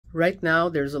Right now,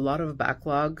 there's a lot of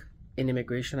backlog in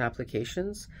immigration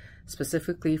applications,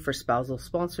 specifically for spousal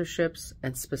sponsorships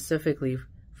and specifically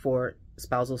for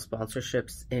spousal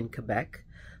sponsorships in Quebec.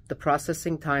 The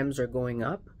processing times are going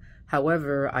up.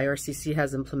 However, IRCC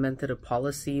has implemented a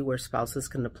policy where spouses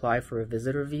can apply for a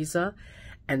visitor visa,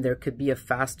 and there could be a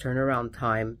fast turnaround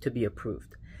time to be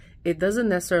approved. It doesn't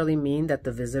necessarily mean that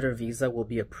the visitor visa will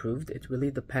be approved. It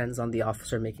really depends on the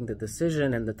officer making the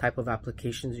decision and the type of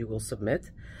applications you will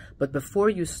submit. But before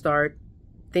you start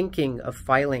thinking of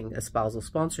filing a spousal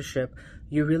sponsorship,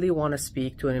 you really want to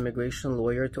speak to an immigration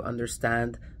lawyer to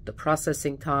understand the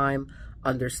processing time,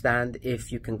 understand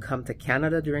if you can come to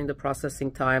Canada during the processing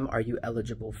time. Are you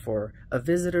eligible for a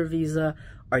visitor visa?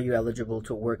 Are you eligible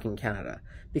to work in Canada?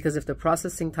 Because if the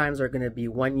processing times are going to be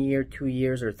 1 year, 2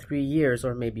 years, or 3 years,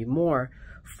 or maybe more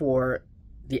for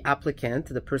the applicant,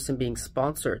 the person being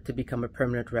sponsored to become a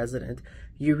permanent resident,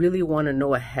 you really want to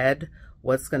know ahead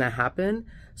what's going to happen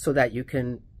so that you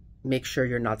can make sure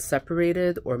you're not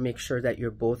separated or make sure that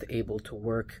you're both able to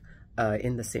work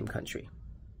in the same country.